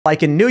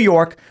like in New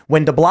York,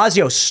 when de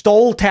Blasio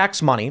stole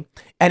tax money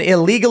and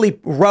illegally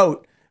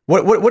wrote,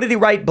 what did he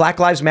write? Black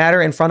Lives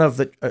Matter in front of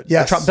the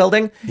Trump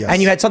building. Yes.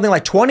 And you had something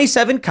like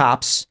 27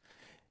 cops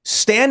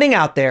standing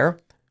out there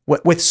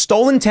with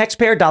stolen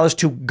taxpayer dollars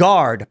to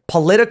guard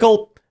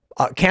political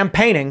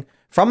campaigning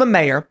from a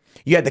mayor.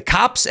 You had the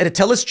cops at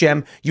Attila's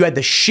gym. You had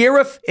the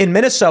sheriff in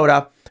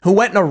Minnesota who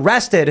went and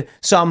arrested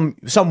some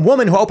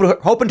woman who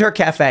opened her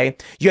cafe.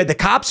 You had the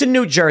cops in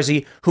New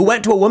Jersey who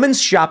went to a woman's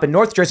shop in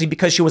North Jersey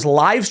because she was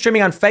live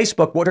streaming on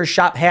Facebook what her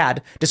shop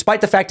had.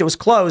 Despite the fact it was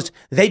closed,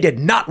 they did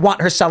not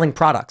want her selling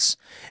products.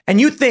 And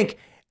you think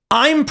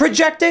I'm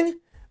projecting?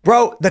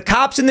 Bro, the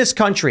cops in this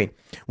country,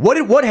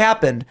 what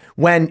happened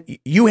when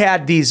you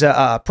had these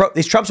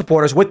Trump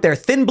supporters with their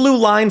thin blue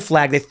line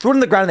flag? They threw it on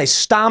the ground and they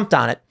stomped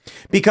on it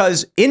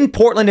because in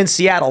Portland and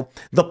Seattle,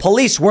 the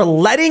police were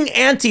letting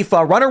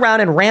Antifa run around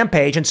and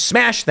rampage and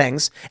smash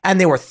things, and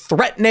they were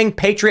threatening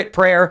Patriot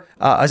Prayer.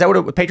 Is that what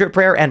it was? Patriot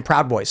Prayer and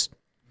Proud Boys.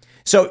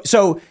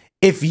 So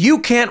if you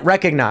can't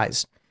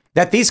recognize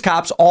that these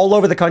cops all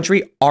over the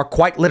country are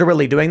quite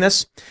literally doing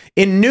this,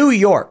 in New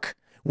York,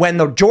 when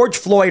the George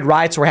Floyd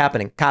riots were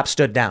happening, cops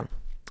stood down.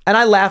 And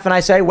I laugh and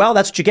I say, well,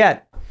 that's what you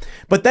get.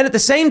 But then at the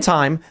same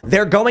time,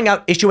 they're going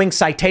out issuing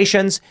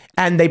citations,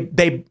 and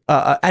and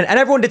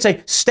everyone did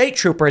say state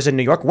troopers in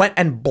New York went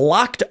and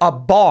blocked a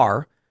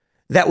bar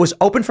that was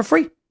open for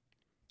free.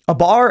 A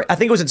bar, I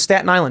think it was in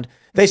Staten Island.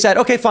 They said,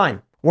 okay,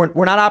 fine.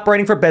 We're not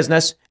operating for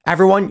business.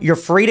 Everyone, you're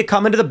free to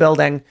come into the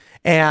building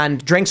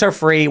and drinks are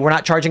free. We're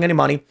not charging any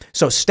money.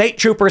 So state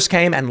troopers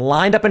came and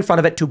lined up in front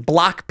of it to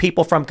block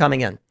people from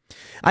coming in.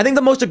 I think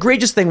the most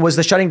egregious thing was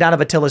the shutting down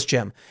of Attila's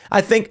gym.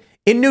 I think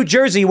in New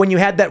Jersey, when you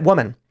had that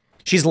woman,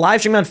 she's live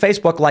streaming on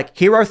Facebook, like,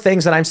 here are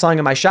things that I'm selling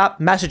in my shop.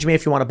 Message me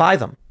if you want to buy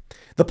them.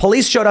 The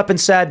police showed up and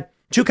said,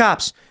 2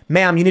 cops,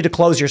 ma'am, you need to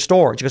close your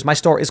store. She goes, my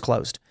store is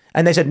closed.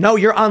 And they said, no,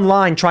 you're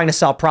online trying to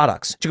sell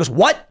products. She goes,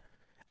 what?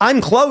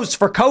 I'm closed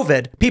for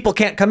COVID. People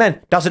can't come in.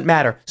 Doesn't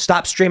matter.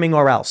 Stop streaming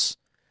or else.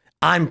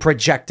 I'm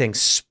projecting.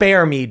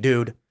 Spare me,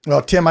 dude.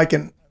 Well, Tim, I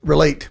can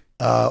relate.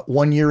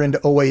 1 year into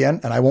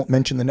OAN, and I won't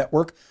mention the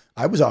network,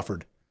 I was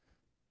offered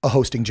a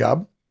hosting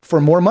job for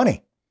more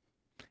money.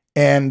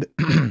 And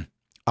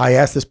I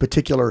asked this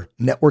particular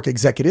network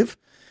executive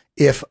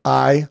if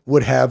I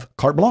would have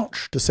carte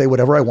blanche to say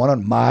whatever I want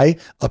on my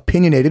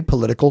opinionated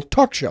political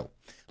talk show,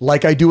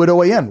 like I do at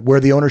OAN, where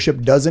the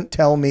ownership doesn't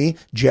tell me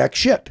jack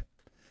shit.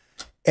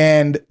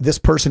 And this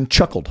person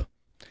chuckled.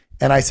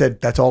 And I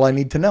said, that's all I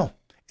need to know.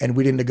 And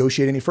we didn't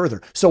negotiate any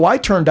further. So I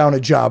turned down a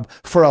job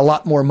for a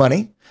lot more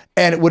money,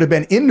 and it would have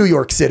been in New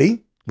York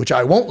City, which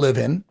I won't live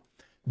in,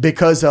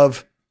 because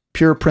of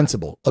pure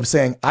principle of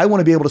saying, I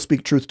want to be able to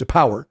speak truth to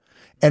power.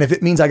 And if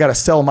it means I got to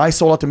sell my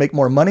soul out to make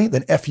more money,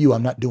 then F you,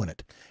 I'm not doing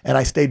it. And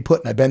I stayed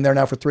put, and I've been there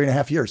now for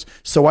 3.5 years.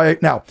 So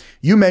now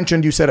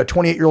you said a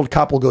 28-year-old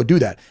cop will go do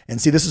that.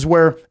 And see, this is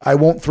where I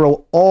won't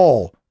throw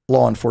all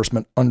law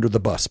enforcement under the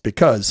bus,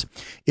 because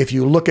if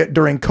you look at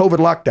during COVID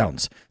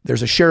lockdowns,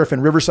 there's a sheriff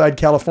in Riverside,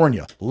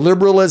 California,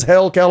 liberal as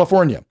hell,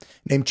 California,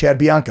 named Chad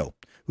Bianco,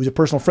 who's a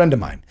personal friend of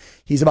mine.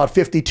 He's about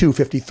 52,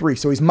 53.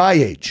 So he's my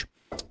age.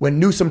 When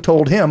Newsom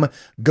told him,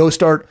 go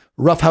start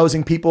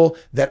roughhousing people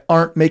that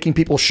aren't making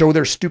people show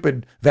their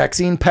stupid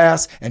vaccine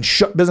pass and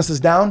shut businesses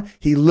down,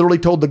 he literally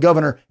told the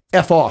governor,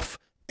 F off.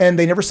 And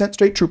they never sent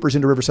state troopers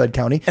into Riverside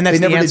County. And that's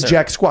they never the did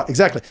jack squat.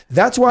 Exactly.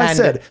 That's why I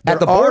said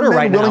there are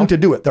men willing to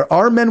do it. There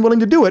are men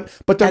willing to do it,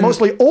 but they're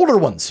mostly older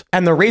ones.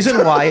 And the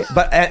reason why,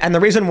 and the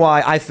reason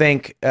why I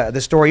think the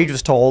story you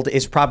just told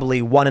is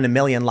probably 1 in a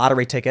million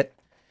lottery ticket,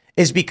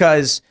 is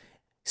because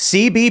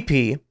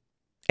CBP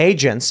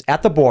agents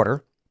at the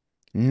border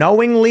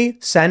knowingly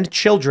send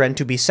children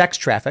to be sex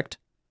trafficked,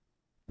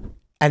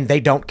 and they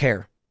don't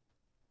care.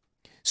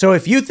 So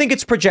if you think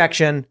it's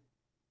projection,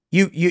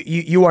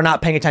 you are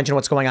not paying attention to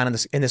what's going on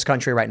in this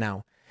country right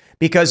now,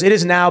 because it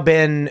has now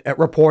been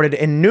reported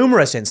in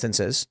numerous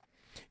instances,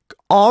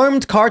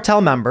 armed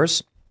cartel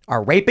members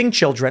are raping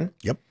children,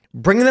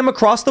 bringing them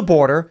across the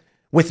border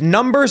with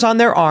numbers on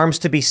their arms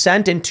to be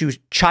sent into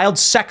child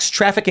sex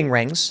trafficking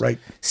rings. Right.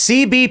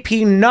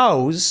 CBP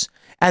knows,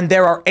 and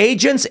there are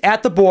agents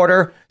at the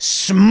border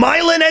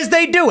smiling as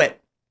they do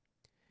it.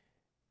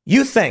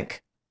 You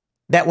think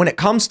that when it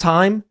comes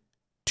time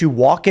to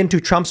walk into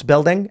Trump's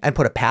building and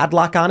put a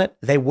padlock on it,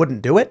 they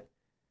wouldn't do it?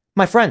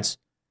 My friends,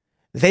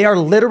 they are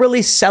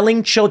literally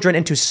selling children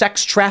into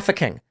sex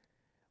trafficking.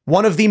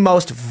 One of the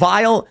most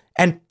vile,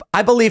 and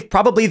I believe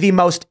probably the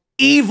most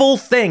evil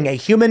thing a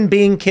human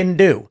being can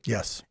do.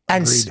 Yes.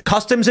 And agreed.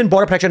 Customs and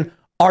Border Protection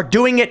are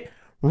doing it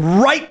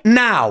right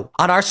now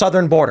on our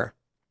southern border.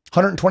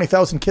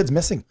 120,000 kids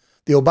missing.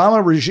 The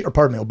Obama regime, or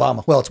pardon me,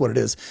 Obama. Well, it's what it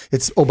is.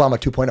 It's Obama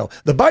 2.0.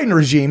 The Biden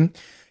regime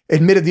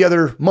admitted the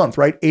other month,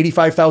 right?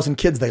 85,000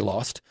 kids they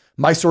lost.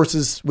 My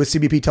sources with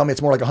CBP tell me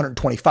it's more like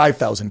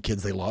 125,000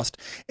 kids they lost.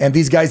 And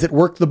these guys that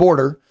work the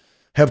border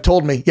have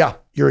told me, yeah,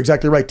 you're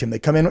exactly right, Tim. They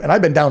come in, and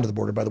I've been down to the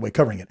border, by the way,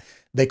 covering it.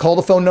 They call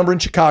the phone number in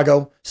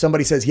Chicago.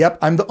 Somebody says, yep,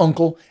 I'm the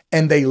uncle.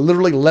 And they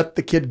literally let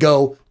the kid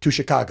go to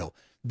Chicago.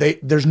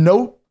 There's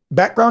no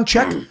background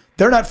check.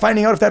 They're not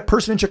finding out if that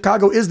person in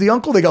Chicago is the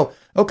uncle. They go,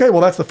 okay,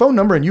 well, that's the phone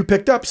number and you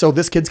picked up. So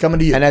this kid's coming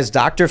to you. And as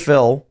Dr.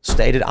 Phil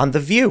stated on The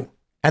View,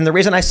 and the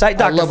reason I cite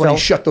Dr. I love Phil when he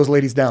shut those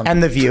ladies down.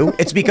 and The View,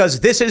 it's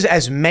because this is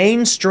as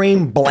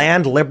mainstream,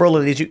 bland, liberal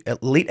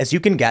elite as you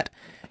can get.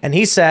 And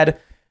he said,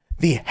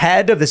 the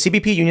head of the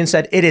CBP union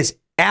said, it is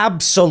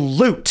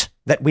absolute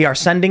that we are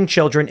sending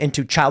children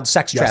into child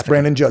sex trafficking. Yes,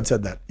 Brandon Judd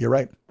said that. You're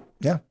right.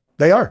 Yeah,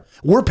 they are.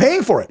 We're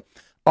paying for it.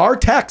 Our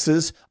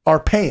taxes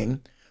are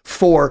paying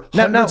for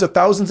hundreds of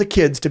thousands of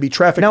kids to be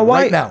trafficked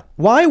right now.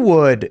 Why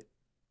would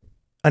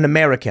an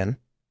American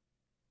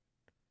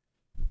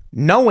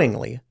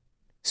knowingly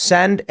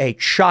send a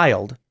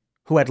child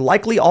who had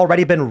likely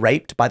already been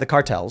raped by the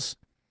cartels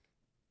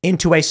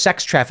into a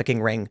sex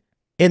trafficking ring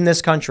in this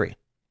country?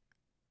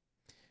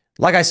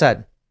 Like I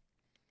said,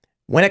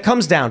 when it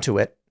comes down to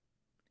it,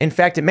 in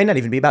fact, it may not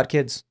even be about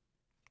kids.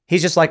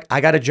 He's just like,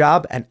 I got a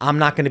job and I'm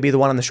not going to be the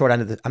one on the short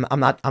end of the, I'm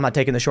not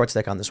taking the short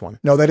stick on this one.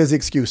 No, that is the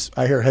excuse.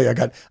 I hear, hey, I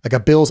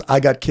got bills,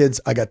 I got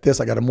kids, I got this,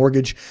 I got a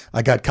mortgage,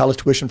 I got college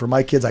tuition for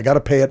my kids, I got to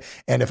pay it.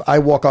 And if I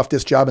walk off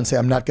this job and say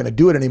I'm not going to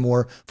do it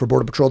anymore for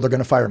Border Patrol, they're going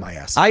to fire my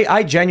ass.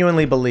 I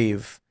genuinely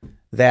believe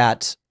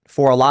that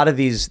for a lot of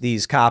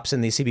these cops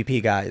and these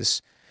CBP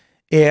guys,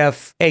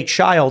 if a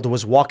child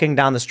was walking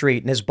down the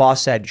street and his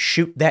boss said,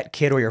 shoot that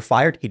kid or you're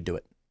fired, he'd do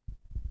it.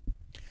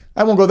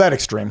 I won't go that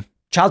extreme.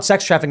 Child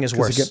sex trafficking is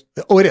worse.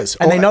 It is.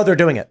 And they know they're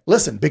doing it.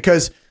 Listen,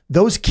 because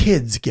those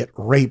kids get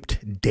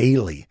raped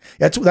daily.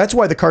 That's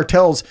why the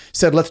cartels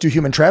said, let's do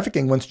human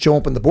trafficking once Joe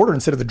opened the border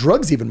instead of the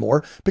drugs even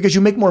more, because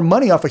you make more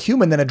money off a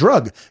human than a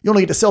drug. You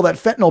only get to sell that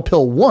fentanyl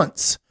pill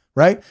once,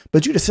 right?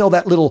 But you get to sell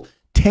that little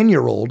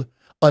 10-year-old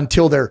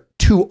until they're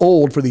too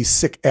old for these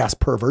sick ass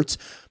perverts.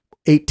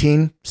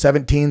 18,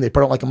 17, they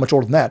probably don't like them much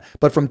older than that.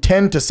 But from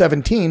 10 to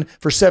 17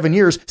 for 7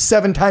 years,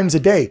 7 times a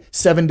day,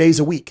 7 days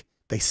a week.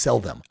 They sell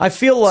them. I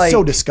feel like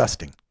so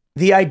disgusting.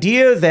 The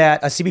idea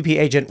that a CBP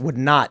agent would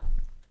not,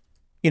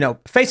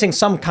 facing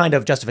some kind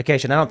of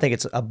justification. I don't think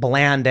it's a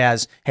bland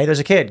as, hey, there's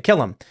a kid,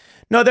 kill him.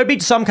 No, there'd be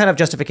some kind of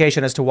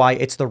justification as to why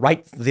it's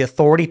the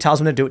authority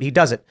tells him to do it. He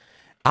does it.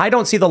 I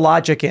don't see the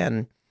logic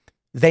in,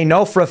 they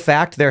know for a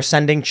fact they're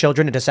sending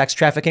children into sex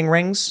trafficking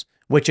rings,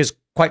 which is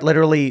quite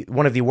literally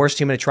one of the worst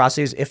human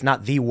atrocities, if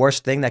not the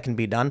worst thing that can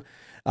be done.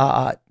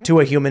 To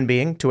a human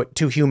being,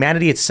 to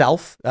humanity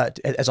itself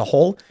as a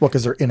whole. Well,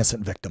 because they're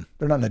innocent victim.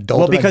 They're not an adult.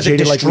 Well, because it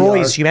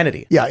destroys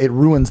humanity. Yeah, it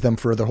ruins them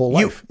for their whole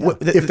life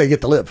if they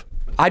get to live.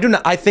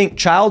 I think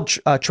child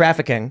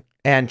trafficking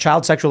and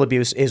child sexual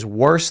abuse is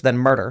worse than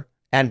murder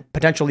and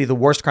potentially the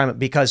worst crime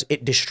because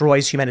it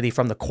destroys humanity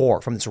from the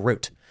core, from its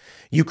root.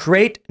 You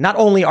create, not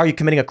only are you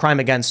committing a crime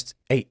against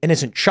an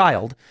innocent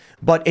child,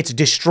 but it's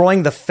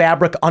destroying the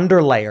fabric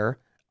underlayer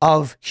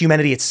of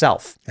humanity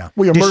itself. Yeah.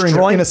 Well, you're murdering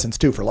their innocence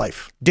too for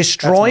life.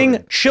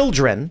 Destroying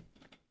children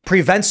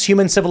prevents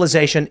human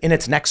civilization in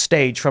its next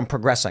stage from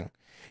progressing.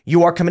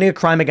 You are committing a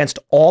crime against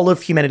all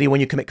of humanity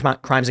when you commit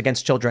crimes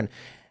against children.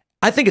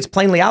 I think it's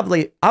plainly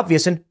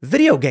obvious in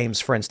video games,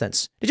 for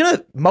instance. Did you know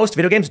that most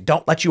video games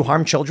don't let you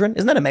harm children?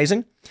 Isn't that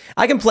amazing?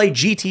 I can play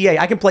GTA.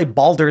 I can play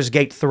Baldur's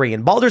Gate 3.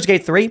 In Baldur's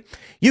Gate 3,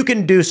 you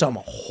can do some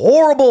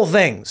horrible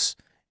things.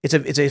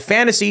 It's a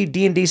fantasy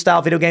D&D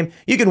style video game.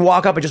 You can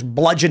walk up and just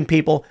bludgeon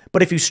people.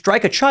 But if you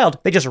strike a child,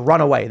 they just run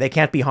away. They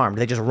can't be harmed.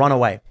 They just run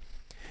away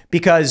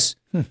because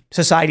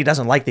society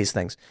doesn't like these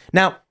things.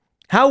 Now,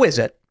 how is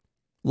it,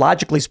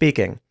 logically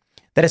speaking,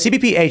 that a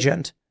CBP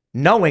agent,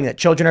 knowing that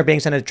children are being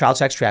sent into child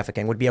sex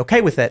trafficking, would be okay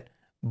with it,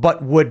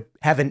 but would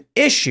have an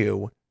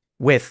issue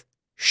with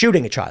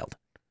shooting a child?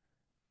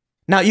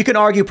 Now, you can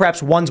argue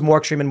perhaps one's more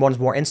extreme and one's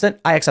more instant.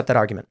 I accept that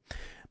argument.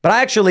 But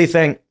I actually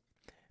think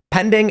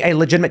pending a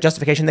legitimate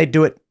justification, they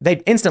do it. They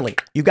instantly,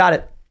 you got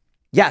it.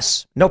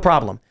 Yes, no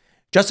problem.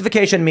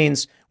 Justification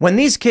means when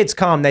these kids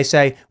come, they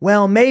say,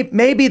 well,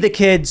 maybe the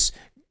kids,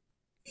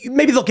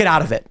 maybe they'll get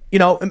out of it.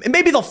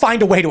 Maybe they'll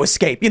find a way to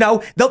escape.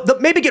 They'll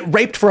maybe get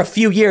raped for a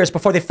few years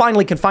before they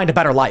finally can find a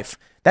better life.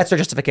 That's their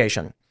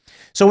justification.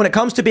 So when it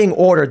comes to being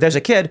ordered, there's a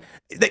kid,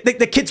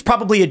 the kid's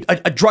probably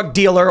a drug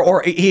dealer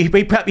or he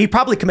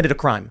probably committed a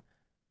crime.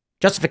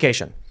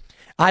 Justification.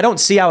 I don't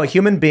see how a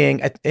human being,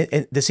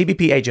 the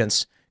CBP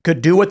agents, could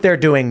do what they're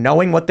doing,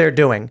 knowing what they're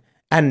doing,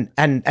 and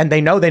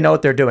they know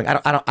what they're doing.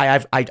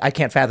 I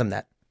can't fathom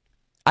that.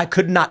 I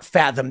could not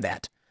fathom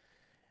that.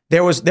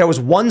 There was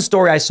one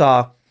story I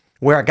saw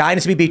where a guy in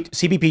a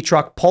CBP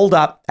truck pulled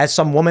up as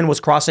some woman was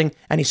crossing,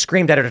 and he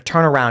screamed at her to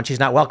turn around. She's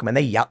not welcome, and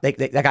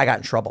that guy got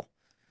in trouble.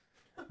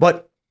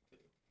 But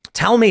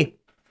tell me,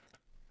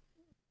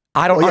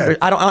 I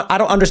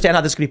don't understand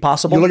how this could be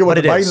possible. You look at what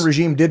the Biden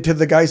regime did to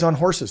the guys on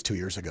horses 2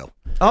 years ago.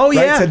 Oh, right?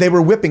 yeah. Said they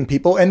were whipping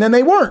people, and then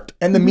they weren't.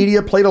 And the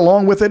media played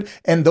along with it,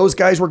 and those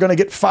guys were going to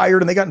get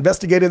fired, and they got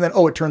investigated, and then,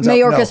 it turns out,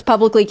 Mayorkas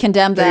publicly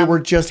condemned them. They were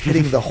just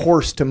hitting the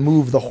horse to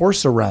move the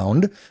horse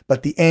around,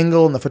 but the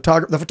angle and the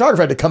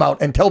photographer had to come out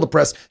and tell the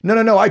press,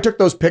 no, I took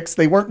those pics.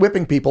 They weren't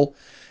whipping people.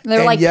 They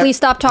were And like, yet- please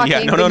stop talking.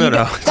 Yeah, no.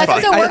 That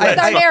doesn't work with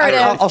our narrative.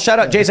 I'll shout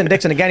out Jason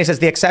Dixon again. He says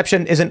the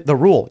exception isn't the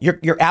rule.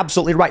 You're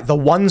absolutely right. The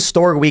one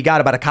story we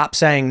got about a cop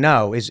saying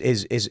no is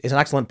an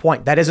excellent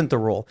point. That isn't the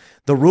rule.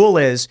 The rule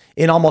is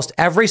in almost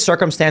every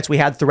circumstance we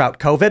had throughout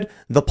COVID,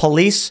 the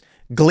police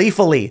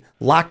gleefully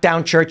locked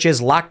down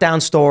churches, locked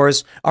down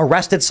stores,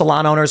 arrested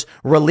salon owners,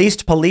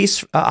 released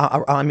prisoners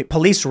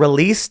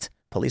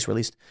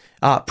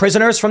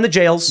from the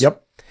jails.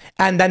 Yep.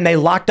 And then they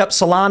locked up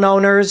salon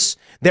owners.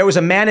 There was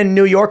a man in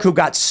New York who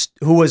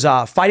was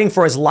fighting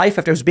for his life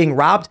after he was being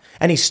robbed,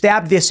 and he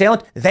stabbed the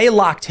assailant. They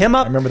locked him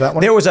up. I remember that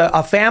one. There was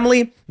a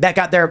family that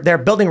got their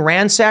building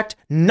ransacked.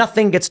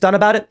 Nothing gets done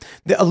about it.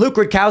 Luke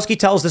Rudkowski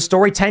tells the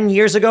story 10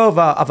 years ago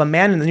of a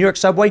man in the New York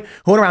subway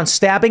who went around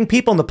stabbing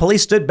people, and the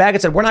police stood back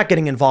and said, "We're not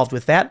getting involved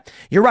with that."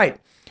 You're right.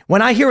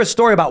 When I hear a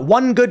story about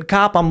one good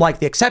cop, I'm like,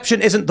 the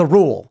exception isn't the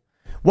rule.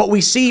 What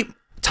we see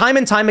time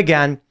and time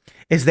again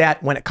is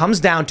that when it comes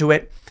down to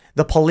it,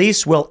 the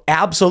police will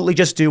absolutely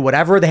just do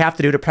whatever they have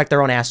to do to protect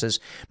their own asses.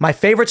 My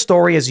favorite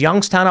story is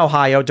Youngstown,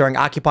 Ohio during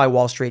Occupy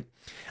Wall Street.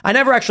 I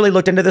never actually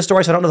looked into this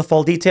story, so I don't know the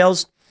full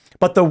details,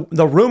 but the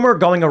rumor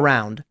going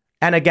around,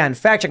 and again,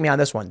 fact check me on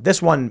this one.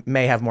 This one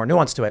may have more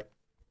nuance to it.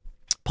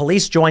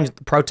 Police joined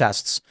the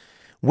protests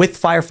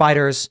with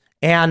firefighters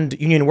and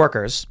union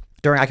workers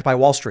during Occupy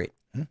Wall Street.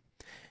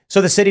 So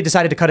the city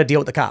decided to cut a deal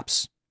with the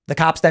cops. The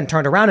cops then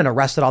turned around and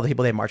arrested all the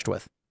people they marched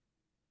with.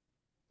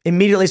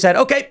 Immediately said,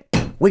 okay,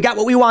 we got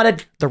what we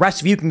wanted. The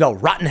rest of you can go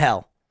rot in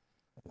hell.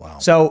 Wow.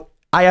 So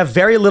I have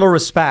very little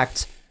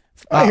respect.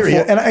 I hear you.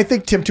 And I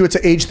think, Tim, too, it's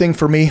an age thing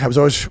for me. I was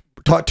always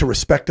taught to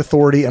respect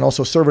authority, and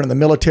also serving in the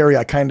military,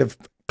 I kind of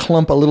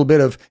clump a little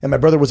bit of, and my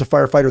brother was a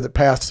firefighter that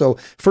passed. So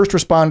first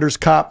responders,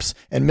 cops,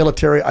 and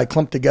military, I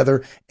clumped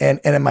together. And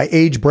in my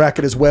age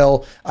bracket as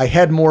well, I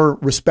had more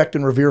respect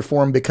and revere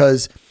for them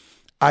because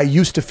I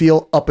used to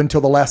feel up until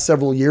the last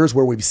several years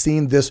where we've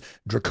seen this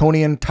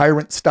draconian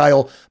tyrant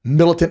style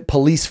militant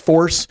police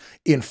force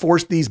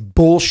enforce these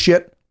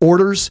bullshit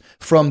orders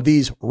from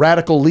these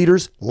radical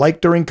leaders like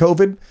during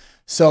COVID.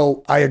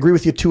 So I agree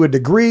with you to a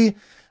degree.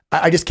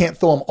 I just can't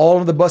throw them all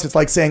under the bus. It's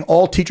like saying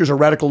all teachers are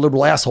radical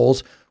liberal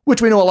assholes,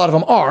 which we know a lot of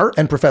them are,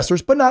 and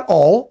professors, but not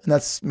all. And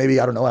that's maybe,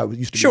 I don't know. I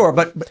used to Sure,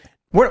 but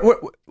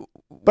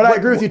I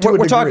agree with you to a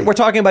degree. We're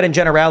talking about in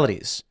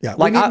generalities. Yeah,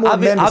 like we need more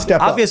men to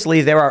step up.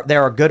 obviously there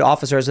are good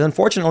officers, and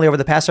unfortunately over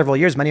the past several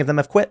years, many of them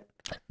have quit.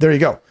 There you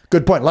go.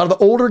 Good point. A lot of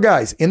the older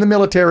guys in the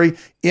military,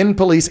 in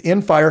police,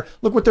 in fire.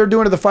 Look what they're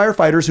doing to the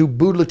firefighters who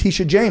booed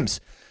Letitia James.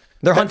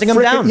 They're hunting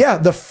them down. Yeah,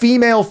 the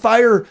female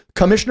fire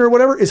commissioner or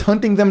whatever is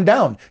hunting them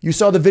down. You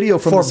saw the video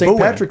from the St.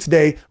 Patrick's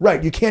Day.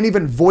 Right. You can't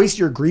even voice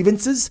your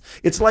grievances.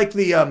 It's like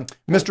the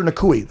Mr.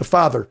 Nakui, the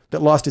father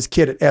that lost his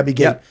kid at Abbey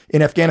Gate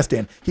in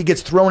Afghanistan. He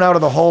gets thrown out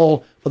of the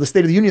hall of the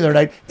State of the Union the other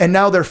night, and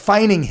now they're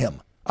fining him.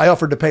 I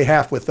offered to pay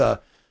half with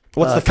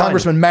what's the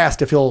Congressman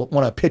Mast if he'll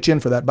want to pitch in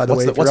for that, by the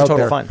way. What's the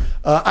total fine?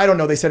 I don't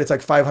know. They said it's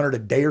like $500 a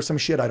day or some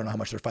shit. I don't know how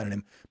much they're fining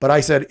him. But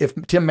I said if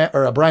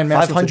Brian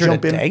Mast wants to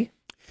jump in. $500 a day?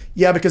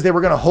 Yeah, because they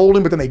were going to hold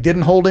him, but then they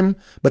didn't hold him,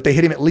 but they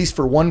hit him at least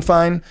for one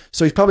fine.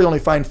 So he's probably only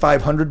fined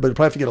 $500, but he'll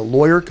probably have to get a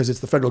lawyer because it's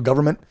the federal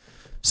government.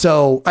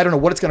 So I don't know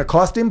what it's going to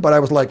cost him, but I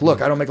was like,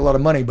 look, I don't make a lot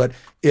of money, but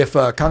if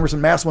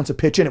Congressman Mast wants to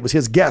pitch in, it was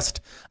his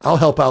guest, I'll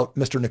help out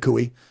Mr.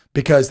 Nakui,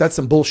 because that's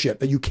some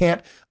bullshit that you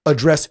can't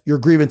address your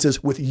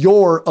grievances with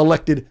your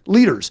elected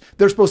leaders.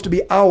 They're supposed to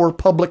be our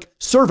public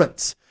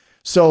servants.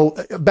 So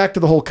back to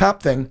the whole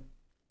cop thing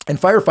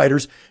and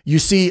firefighters, you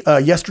see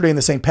yesterday in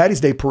the St. Patty's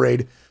Day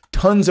parade,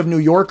 tons of New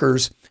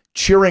Yorkers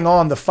cheering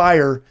on the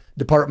fire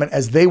department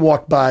as they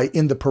walked by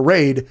in the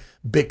parade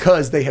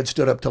because they had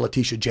stood up to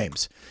Letitia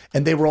James.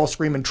 And they were all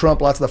screaming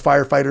Trump. Lots of the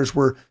firefighters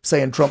were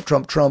saying Trump,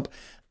 Trump, Trump.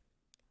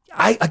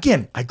 I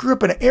grew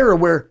up in an era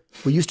where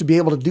we used to be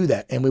able to do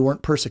that and we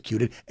weren't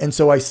persecuted. And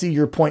so I see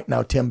your point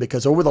now, Tim,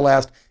 because over the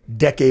last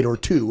decade or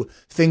two,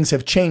 things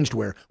have changed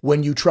where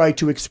when you try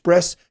to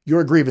express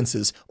your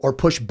grievances or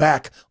push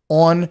back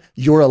on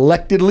your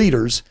elected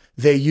leaders,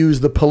 they use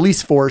the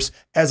police force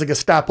as a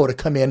Gestapo to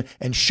come in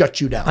and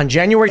shut you down. On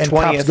January 20th, and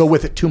cops go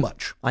with it too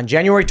much. On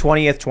January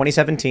 20th,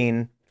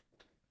 2017,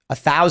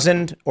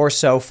 1,000 or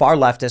so far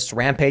leftists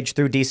rampaged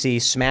through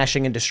DC,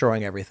 smashing and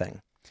destroying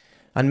everything.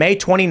 On May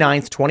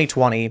 29th,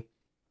 2020,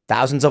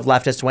 thousands of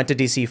leftists went to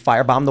DC,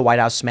 firebombed the White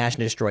House, smashed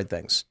and destroyed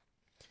things.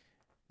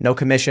 No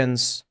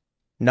commissions,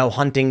 no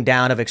hunting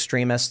down of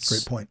extremists.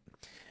 Great point.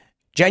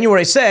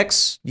 January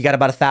 6th, you got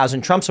about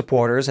 1,000 Trump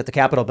supporters at the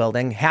Capitol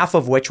building, half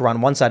of which were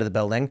on one side of the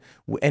building,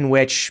 in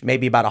which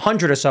maybe about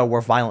 100 or so were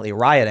violently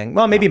rioting.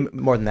 Well, maybe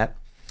more than that.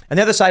 And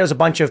the other side was a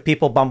bunch of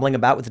people bumbling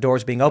about with the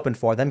doors being open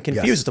for them,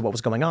 confused as to what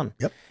was going on.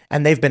 Yep.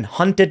 And they've been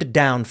hunted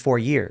down for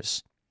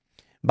years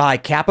by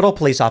Capitol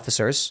police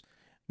officers,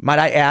 might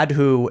I add,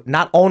 who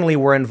not only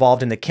were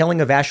involved in the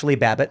killing of Ashley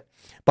Babbitt,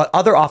 but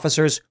other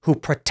officers who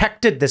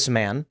protected this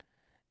man,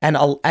 and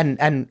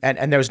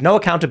there was no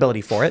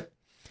accountability for it.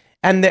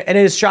 And it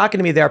is shocking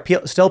to me there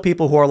are still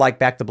people who are like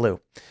back to blue.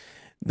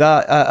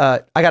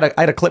 I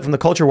had a clip from the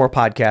Culture War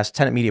podcast.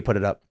 Tenet Media put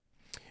it up,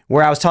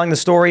 where I was telling the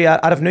story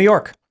out of New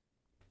York.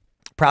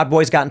 Proud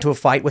Boys got into a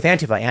fight with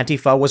Antifa.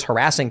 Antifa was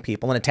harassing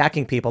people and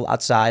attacking people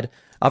outside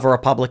of a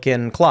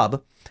Republican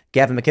club.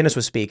 Gavin McInnes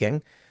was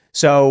speaking.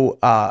 So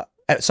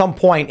at some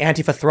point,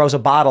 Antifa throws a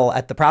bottle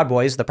at the Proud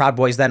Boys. The Proud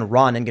Boys then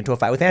run and get into a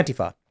fight with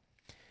Antifa.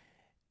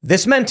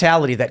 This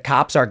mentality that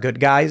cops are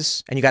good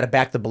guys and you got to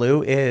back the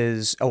blue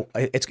is,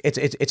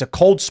 it's a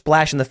cold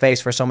splash in the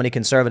face for so many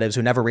conservatives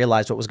who never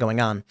realized what was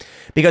going on.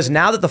 Because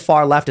now that the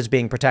far left is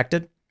being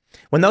protected,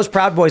 when those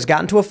Proud Boys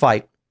got into a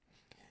fight,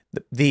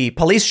 the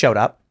police showed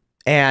up,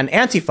 and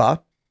Antifa,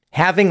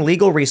 having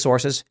legal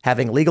resources,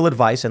 having legal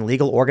advice and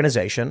legal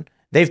organization,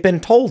 they've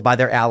been told by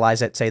their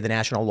allies at, say, the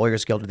National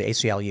Lawyers Guild or the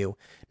ACLU,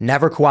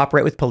 never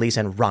cooperate with police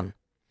and run.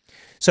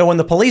 So when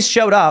the police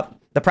showed up,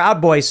 the Proud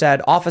Boys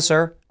said,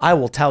 "Officer, I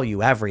will tell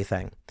you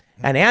everything."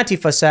 And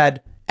Antifa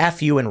said,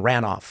 "F you," and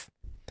ran off.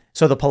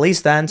 So the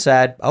police then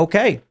said,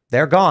 "Okay,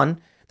 they're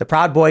gone." The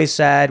Proud Boys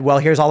said, "Well,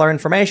 here's all our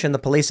information." The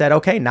police said,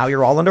 "Okay, now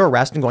you're all under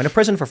arrest and going to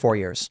prison for 4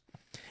 years."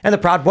 And the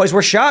Proud Boys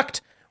were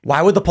shocked.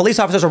 Why would the police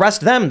officers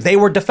arrest them? They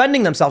were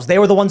defending themselves. They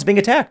were the ones being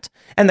attacked.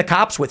 And the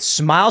cops, with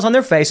smiles on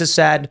their faces,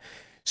 said,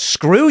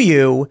 "Screw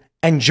you,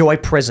 enjoy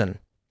prison."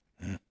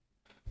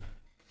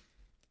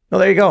 Well,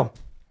 there you go.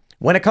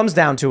 When it comes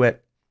down to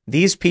it,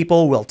 these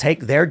people will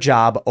take their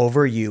job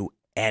over you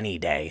any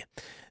day.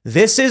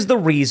 This is the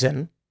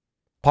reason,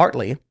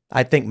 partly,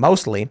 I think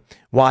mostly,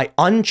 why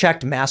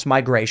unchecked mass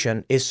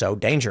migration is so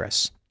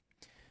dangerous.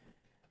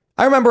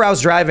 I remember I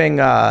was driving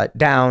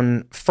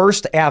down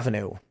First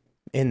Avenue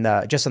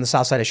just on the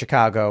south side of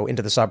Chicago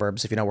into the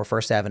suburbs, if you know where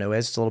First Avenue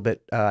is. It's a little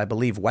bit, I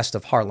believe, west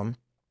of Harlem.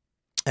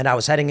 And I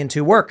was heading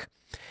into work.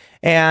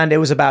 And it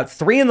was about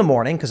 3 in the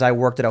morning because I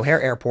worked at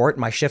O'Hare Airport.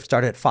 My shift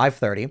started at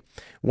 5:30.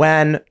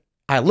 When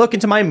I look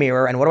into my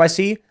mirror and what do I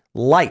see?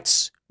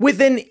 Lights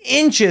within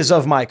inches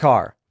of my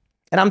car.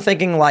 And I'm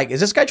thinking, like,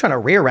 is this guy trying to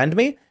rear end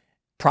me?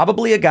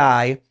 Probably a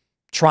guy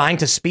trying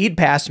to speed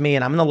past me,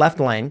 and I'm in the left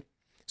lane.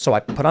 So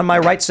I put on my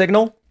right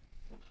signal,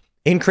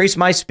 increase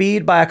my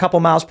speed by a couple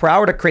miles per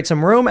hour to create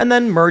some room, and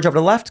then merge over to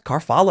the left.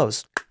 Car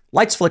follows.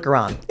 Lights flicker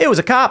on. It was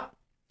a cop.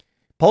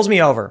 Pulls me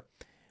over.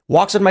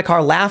 Walks in my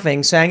car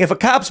laughing, saying, "If a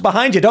cop's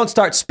behind you, don't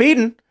start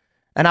speeding."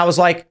 And I was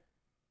like,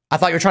 "I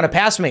thought you were trying to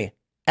pass me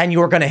and you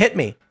were going to hit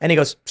me." And he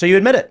goes, "So you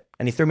admit it?"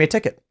 And he threw me a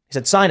ticket. He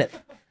said, "Sign it."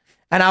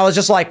 And I was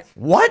just like,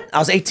 what? I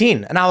was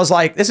 18. And I was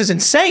like, this is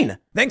insane.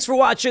 Thanks for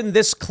watching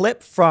this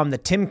clip from the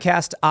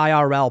Timcast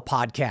IRL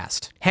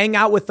podcast. Hang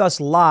out with us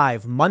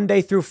live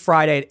Monday through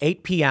Friday at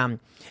 8 p.m.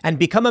 and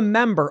become a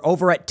member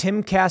over at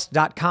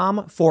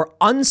timcast.com for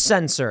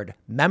uncensored,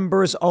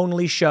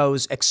 members-only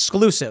shows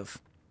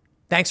exclusive.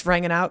 Thanks for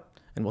hanging out,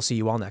 and we'll see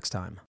you all next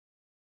time.